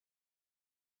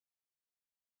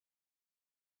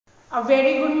A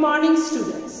very good morning,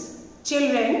 students.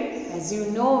 Children, as you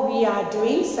know, we are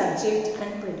doing subject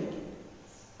and predicate.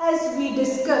 As we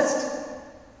discussed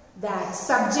that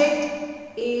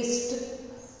subject is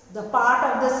the part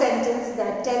of the sentence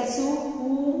that tells you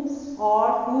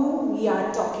who we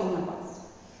are talking about.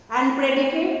 And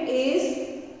predicate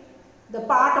is the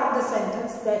part of the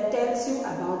sentence that tells you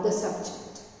about the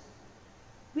subject.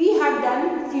 We have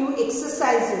done few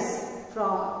exercises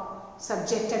from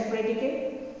subject and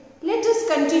predicate. Let us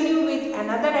continue with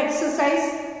another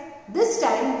exercise. This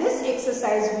time, this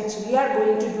exercise which we are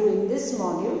going to do in this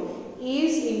module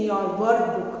is in your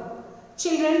workbook.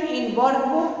 Children, in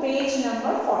workbook page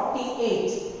number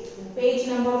 48. In page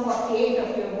number 48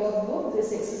 of your workbook,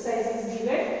 this exercise is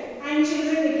given. And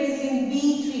children, it is in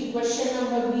B3, question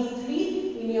number B3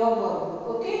 in your workbook.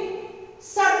 Okay?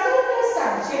 Circle the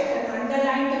subject and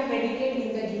underline the predicate in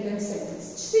the given sentence.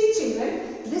 See children,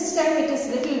 this time it is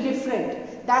little different.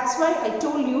 That's why I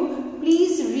told you,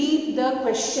 please read the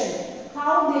question,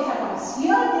 how they have asked.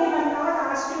 Here they have not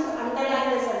asked you to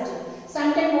underline the subject.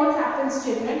 Sometimes what happens,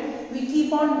 children, we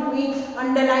keep on doing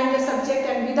underline the subject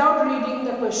and without reading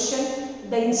the question,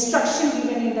 the instruction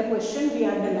given in the question, we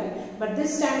underline. But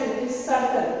this time it is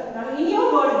circle. Now in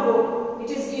your workbook,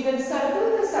 it is given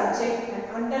circle the subject and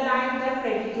underline the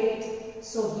predicate.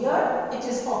 So here it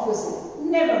is opposite.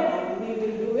 Never mind, we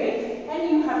will do it and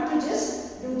you have to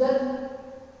just do the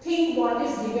thing what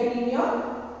is given in your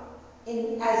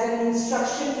as an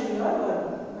instruction to your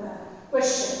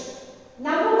question.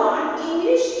 Number one,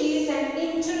 English is an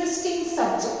interesting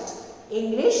subject.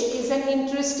 English is an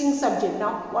interesting subject.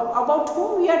 Now, about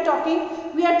whom we are talking?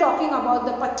 We are talking about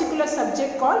the particular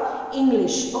subject called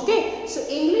English. Okay, so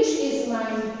English is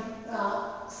my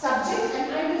subject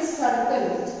and I will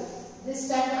circle it. This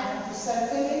time I have to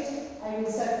circle it. I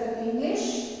will circle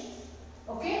English.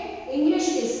 Okay, English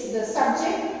is the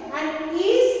subject and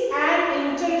is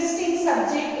an interesting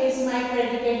subject is my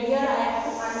predicate. Here I have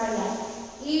to underline.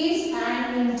 Is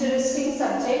an interesting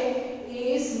subject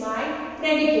is my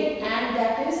predicate and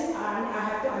that is and I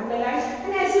have to underline.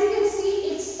 And as you can see,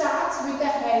 it starts with a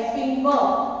helping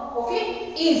verb.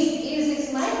 Okay,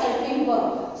 is my helping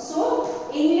verb.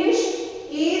 So English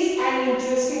is an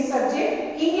interesting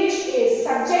subject. English is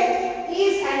subject.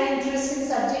 Is an interesting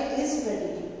subject is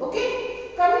predicate. Okay.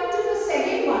 Coming to the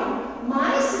second one,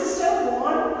 my sister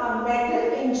won a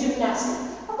medal in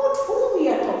gymnastics. About whom we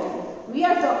are talking? We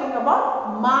are talking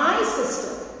about my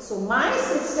sister. So my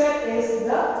sister is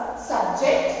the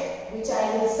subject which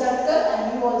I will circle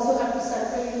and you also have to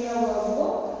circle in your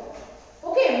workbook.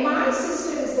 Okay, my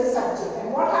sister is the subject.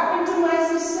 And what happened to my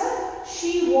sister?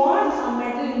 She won a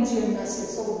medal in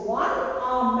gymnastics. So won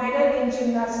a medal in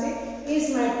gymnastics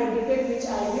is my predicate which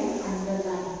I will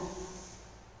underline.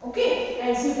 Okay,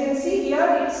 as you can see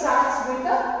here it starts with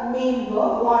the main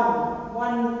verb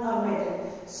won a medal.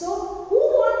 So who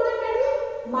won the medal?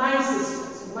 My sister.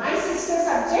 So my sister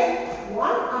subject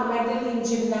won a medal in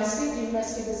gymnastics.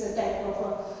 Gymnastics is a type of a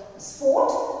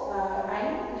sport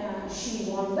and she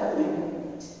won the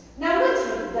medal. Number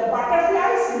 3, the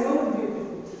butterflies look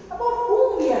beautiful. About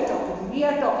whom we are talking? We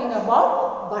are talking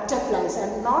about butterflies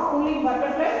and not only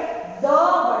butterfly, the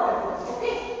butterfly.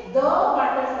 Okay. The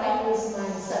butterfly is my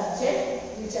subject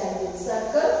which I will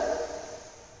circle.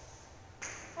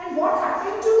 And what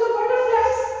happened to the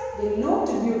butterflies? They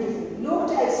looked beautiful.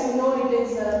 Looked, as you know, it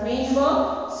is a main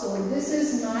verb. So this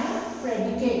is my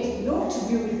predicate. Looked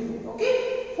beautiful. Okay.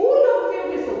 Who looked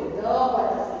beautiful? The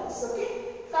butterflies. Okay.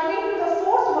 Coming to the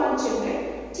fourth one, children.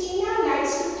 Tina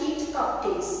likes to eat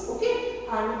cupcakes. Okay.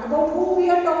 And about who we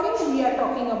are talking? We are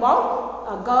talking about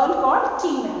a girl called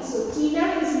Tina. So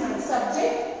Tina is my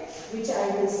subject which I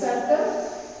will circle,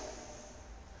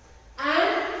 and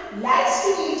likes to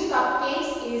eat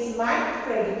cupcakes is my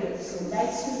predicate. So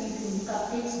likes to eat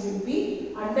cupcakes will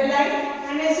be underlined,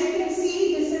 and as you can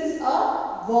see this is a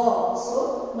verb.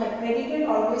 So my predicate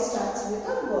always starts with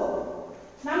a verb.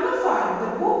 Number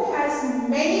 5, the book has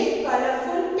many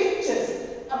colorful pictures.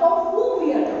 About whom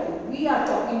we are talking? We are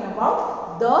talking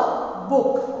about the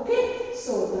book. Okay,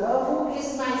 so the book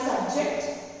is my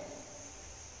subject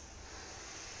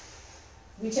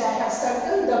which I have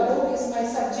circled. The book is my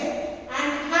subject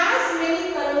and has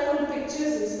many colorful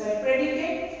pictures is my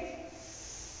predicate.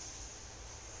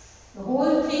 The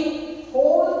whole thing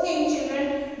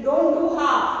children, don't do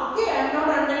half. Okay, I am not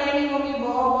underlining only verb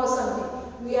or something.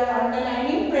 We are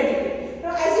underlining predicate.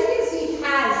 Now as you can see,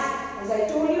 has, as I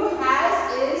told you, has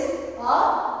is a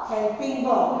helping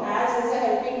verb. Has is a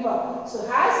helping verb. So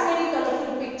has many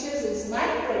colorful pictures is my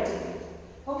predicate.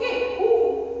 Okay, who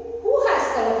has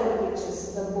colorful pictures?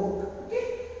 The book. Okay.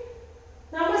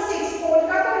 Number 6,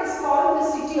 Kolkata is called the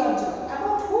city of joy.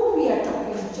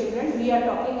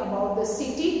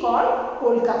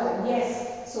 Kolkata.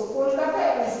 Yes. So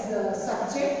Kolkata is the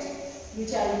subject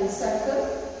which I will circle.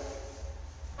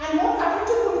 And what happened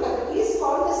to Kolkata is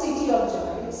called the city of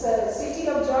joy. It's a city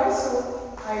of joy,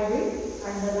 so I will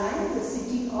underline the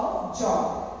city of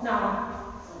joy.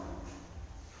 Now,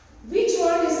 which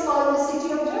word is called the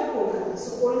city of joy? Kolkata.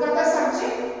 So Kolkata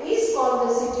subject is called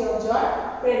the city of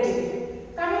joy.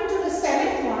 Predicate. Coming to the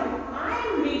seventh one, I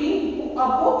am reading a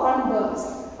book on birds.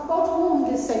 About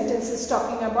whom this sentence is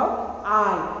talking about?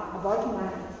 I. About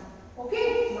man.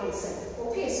 Okay, myself.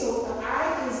 Okay, so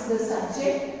I is the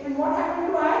subject, and what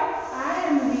happened to I? I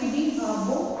am reading a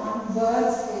book on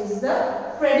birds is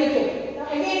the predicate. Now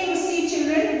again you see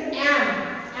children,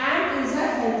 am is a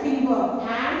helping verb.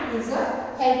 Am is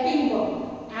a helping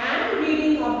verb. Am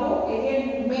reading a book,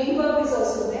 again main verb is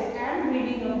also there. Am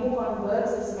reading a book on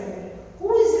birds is my verb.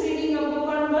 Who is reading a book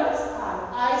on birds?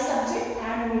 I subject,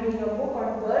 am reading a book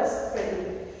on birds,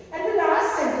 predicate. And the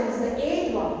last sentence, the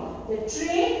eighth one. The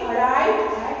train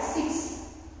arrived at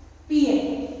 6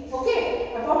 p.m.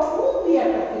 Okay, about whom we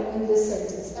are talking in this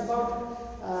sentence? About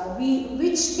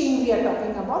which thing we are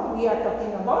talking about? We are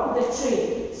talking about the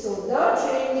train. So the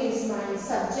train is my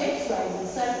subject, so I will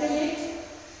circle it.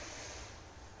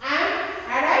 And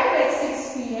arrived at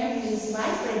 6 p.m. is my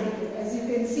predicate. As you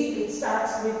can see, it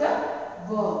starts with a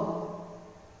verb.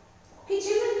 Okay,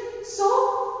 children. So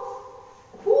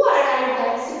who arrived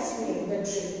at 6 p.m.? The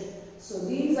train. So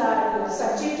these are your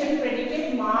subject and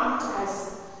predicate marked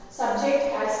as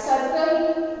subject as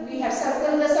circle. We have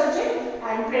circled the subject,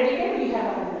 and predicate we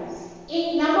have underlined.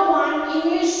 In number 1,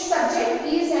 English subject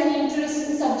is an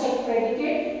interesting subject,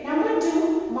 predicate. Number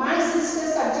 2, my sister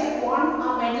subject won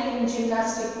a medal in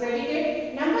gymnastics,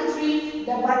 predicate. Number 3,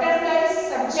 the butterflies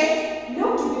subject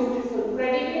looked beautiful,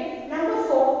 predicate. Number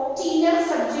 4, Tina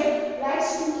subject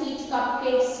likes to eat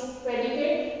cupcakes,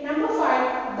 predicate. Number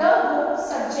 5, the book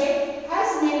subject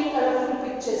has many colorful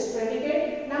pictures,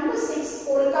 predicate. Number 6,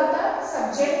 Kolkata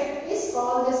subject is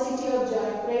called the city of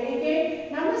joy,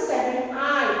 predicate. Number 7,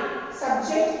 I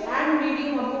subject, I am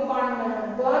reading a book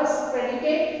on birds,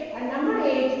 predicate. And number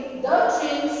 8, the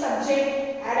train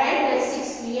subject arrived at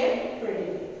 6 p.m.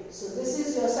 predicate. So this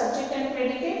is your subject and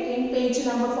predicate in page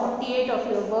number 48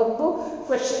 of your workbook.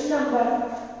 Question number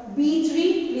B3,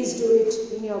 please do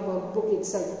it in your workbook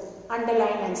itself.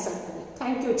 Underline and circle it.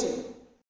 Thank you, children.